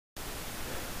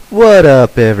What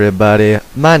up, everybody?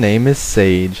 My name is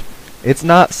Sage. It's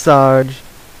not Sarge.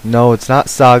 No, it's not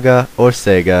Saga or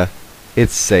Sega.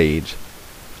 It's Sage.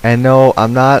 And no,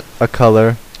 I'm not a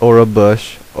color or a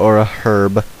bush or a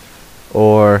herb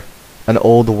or an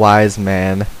old wise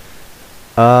man.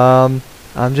 I'm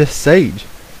just Sage.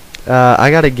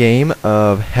 I got a game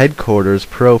of Headquarters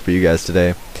Pro for you guys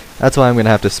today. That's why I'm gonna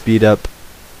have to speed up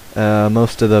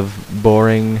most of the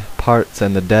boring parts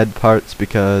and the dead parts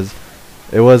because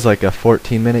it was like a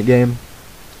 14-minute game,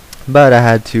 but I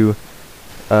had to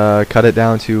cut it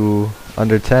down to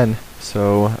under 10,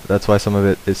 so that's why some of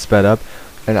it is sped up.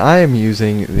 And I am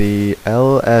using the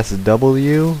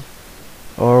LSW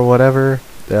or whatever.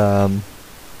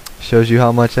 Shows you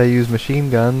how much I use machine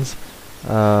guns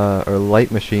or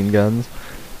light machine guns.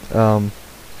 I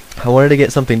wanted to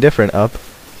get something different up,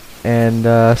 and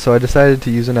so I decided to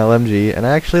use an LMG. And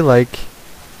I actually I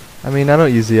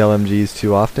don't use the LMGs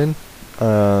too often.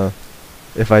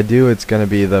 If I do, it's gonna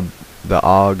be the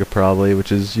AUG probably,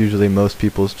 which is usually most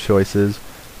people's choices,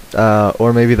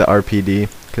 or maybe the RPD,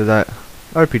 because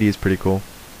RPD is pretty cool.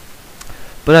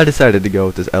 But I decided to go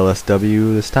with this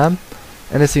LSW this time,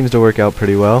 and it seems to work out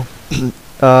pretty well.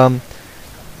 I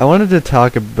wanted to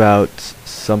talk about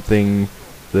something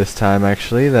this time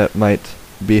actually that might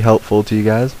be helpful to you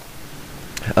guys,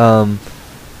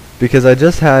 because I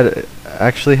just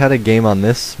actually had a game on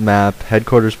this map,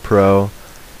 Headquarters Pro.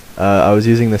 I was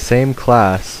using the same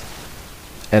class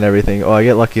and everything. Oh, I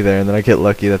get lucky there, and then I get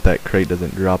lucky that crate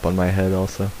doesn't drop on my head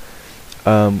also.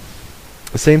 The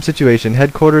same situation,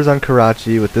 Headquarters on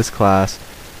Karachi with this class,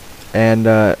 and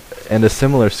a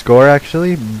similar score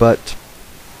actually, but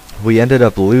we ended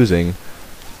up losing.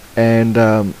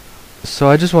 And so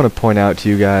I just want to point out to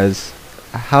you guys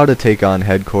how to take on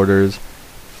Headquarters,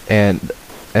 and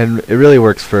it really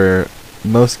works for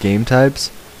most game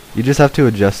types. You just have to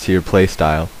adjust to your play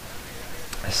style.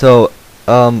 So,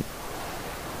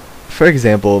 for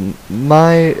example,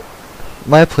 my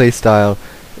play style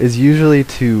is usually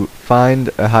to find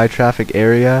a high traffic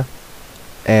area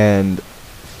and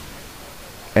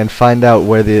find out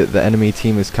where the enemy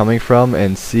team is coming from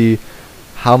and see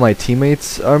how my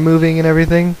teammates are moving and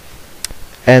everything,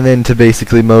 and then to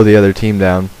basically mow the other team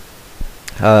down.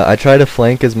 I try to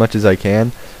flank as much as I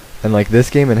can, and like this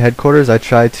game in Headquarters,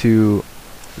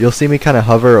 you'll see me kind of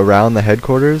hover around the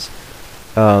Headquarters,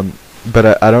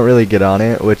 but I don't really get on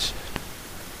it, which,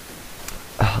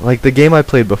 like the game I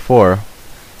played before,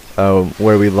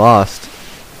 where we lost,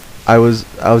 I was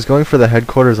going for the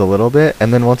Headquarters a little bit,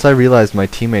 and then once I realized my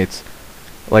teammates,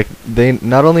 like, they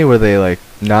not only were they like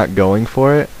not going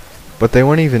for it, but they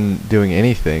weren't even doing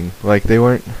anything. Like they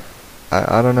weren't,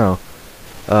 I don't know.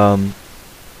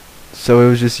 So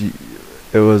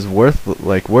it was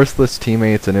worthless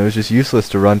teammates, and it was just useless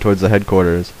to run towards the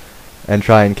Headquarters and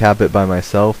try and cap it by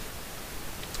myself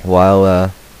while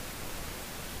I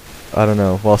don't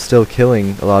know, while still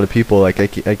killing a lot of people. Like I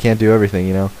can't do everything,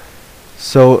 you know.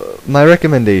 So my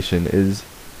recommendation is,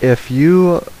 if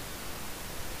you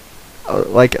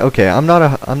okay, I'm not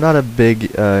a big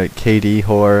KD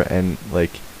whore and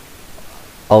like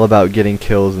all about getting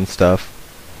kills and stuff,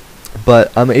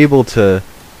 but I'm able to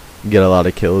get a lot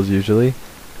of kills usually,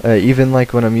 even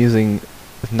like when I'm using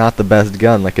not the best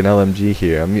gun like an LMG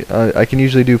here. I can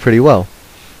usually do pretty well.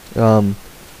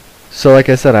 So like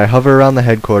I said, I hover around the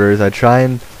Headquarters. I try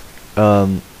and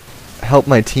help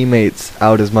my teammates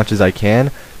out as much as I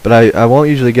can, but I won't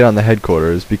usually get on the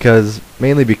Headquarters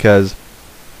mainly because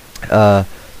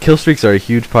kill streaks are a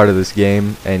huge part of this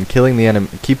game, and keeping the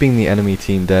enemy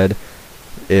team dead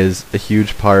is a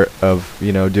huge part of,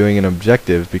 you know, doing an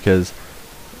objective, because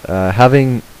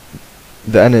having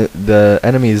the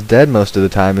enemies dead most of the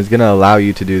time is gonna allow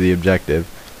you to do the objective.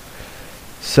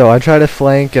 So I try to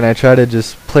flank, and I try to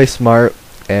just play smart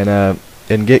and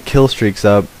get kill streaks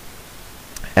up.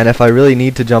 And if I really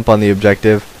need to jump on the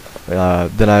objective,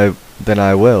 then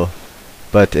I will.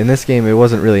 But in this game, it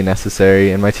wasn't really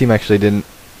necessary, and my team actually didn't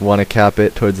want to cap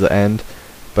it towards the end.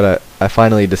 But I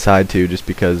finally decide to, just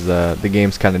because the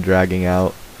game's kind of dragging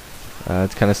out.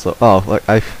 It's kind of slow. Oh, look,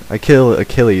 I kill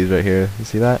Achilles right here. You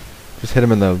see that? Just hit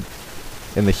him in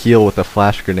the heel with a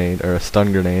flash grenade or a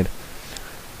stun grenade.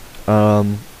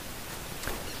 So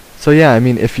yeah, I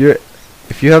mean, if you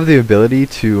have the ability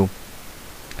to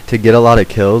get a lot of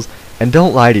kills, and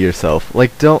don't lie to yourself.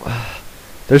 Like,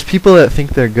 there's people that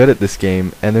think they're good at this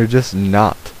game, and they're just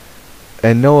not.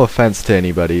 And no offense to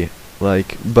anybody,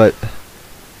 like, but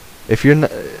if you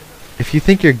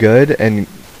think you're good and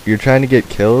you're trying to get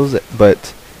kills,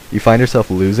 but you find yourself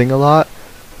losing a lot,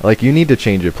 like, you need to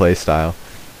change your play style.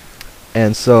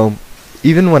 And so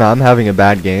even when I'm having a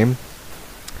bad game,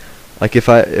 like if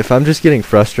I'm just getting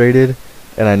frustrated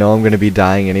and I know I'm gonna be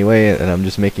dying anyway and I'm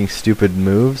just making stupid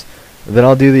moves, then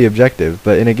I'll do the objective.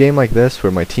 But in a game like this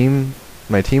where my team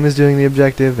is doing the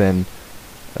objective and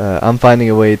I'm finding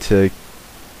a way to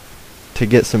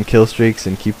get some kill streaks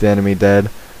and keep the enemy dead,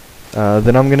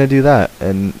 then I'm gonna do that,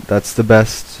 and that's the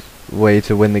best way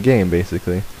to win the game,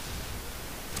 basically.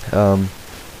 When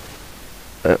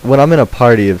I'm in a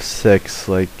party of 6,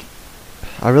 like,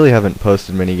 I really haven't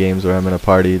posted many games where I'm in a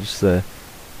party, just the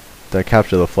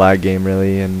capture the flag game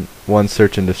really, and one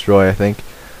search and destroy, I think.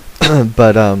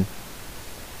 But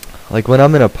like when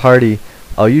I'm in a party,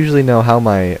 I'll usually know how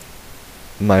my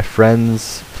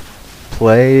friends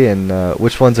play and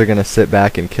which ones are gonna sit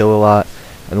back and kill a lot,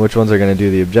 and which ones are gonna do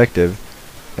the objective.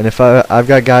 And if I've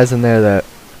got guys in there that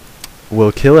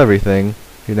will kill everything,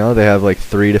 you know, they have like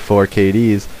 3 to 4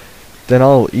 KDs, then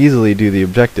I'll easily do the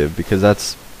objective, because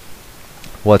that's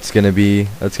gonna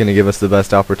give us the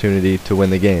best opportunity to win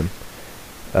the game.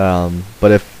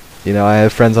 But if, you know, I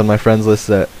have friends on my friends list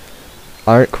that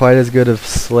aren't quite as good of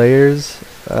slayers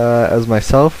as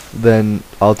myself, then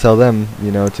I'll tell them,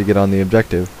 you know, to get on the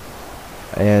objective,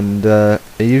 and it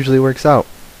usually works out.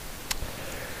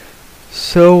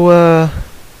 So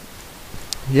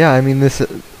yeah, I mean,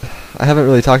 I haven't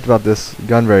really talked about this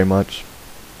gun very much.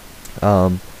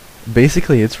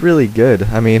 Basically, it's really good.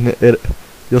 I mean,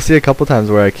 you'll see a couple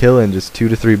times where I kill in just 2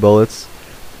 to 3 bullets.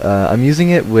 I'm using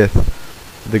it with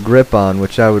the grip on,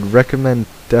 which I would recommend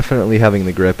definitely having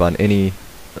the grip on any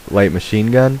light machine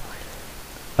gun.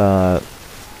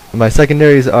 My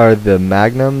secondaries are the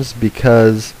magnums,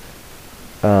 because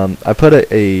I put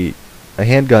a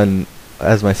handgun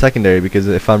as my secondary, because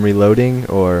if I'm reloading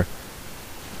or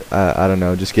I don't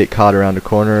know, just get caught around a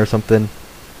corner or something,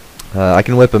 I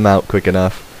can whip him out quick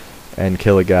enough and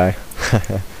kill a guy.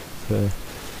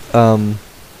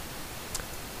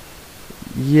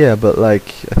 Yeah, but like,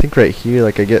 I think right here,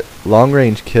 like, I get long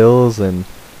range kills, and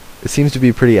it seems to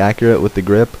be pretty accurate with the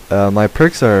grip. My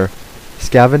perks are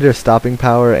Scavenger, Stopping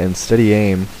Power, and Steady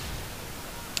Aim,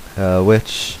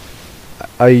 which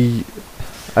I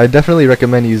definitely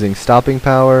recommend using Stopping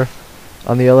Power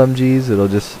on the LMGs. It'll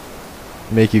just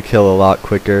make you kill a lot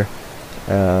quicker.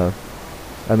 I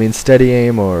mean, Steady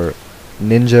Aim or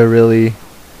Ninja really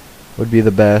would be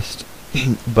the best.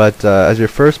 But as your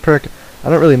first perk, I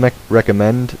don't really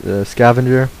recommend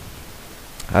Scavenger.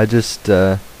 I just,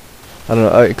 I don't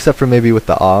know, except for maybe with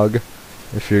the AUG,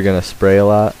 if you're gonna spray a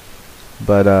lot.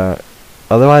 But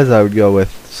otherwise, I would go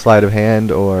with Sleight of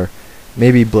Hand, or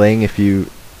maybe Bling if you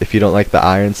don't like the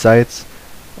iron sights.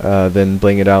 Then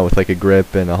bling it out with like a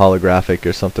grip and a holographic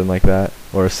or something like that,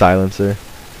 or a silencer.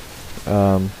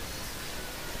 But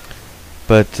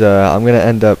I'm gonna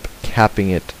end up capping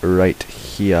it right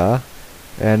here,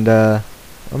 and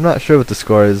I'm not sure what the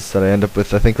score is that I end up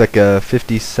with. I think like a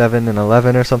 57 and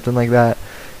 11 or something like that.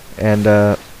 And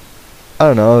I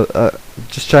don't know,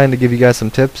 just trying to give you guys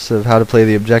some tips of how to play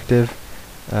the objective.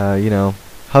 You know,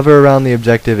 hover around the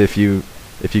objective if you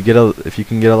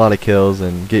can get a lot of kills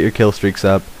and get your kill streaks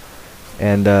up.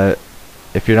 And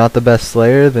if you're not the best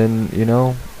slayer, then, you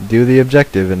know, do the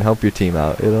objective and help your team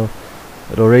out. It'll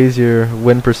raise your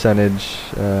win percentage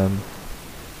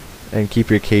and keep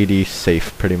your KD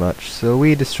safe, pretty much. So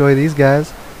we destroy these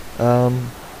guys.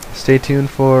 Stay tuned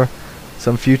for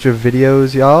some future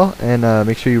videos, y'all, and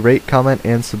make sure you rate, comment,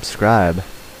 and subscribe.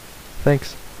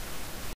 Thanks.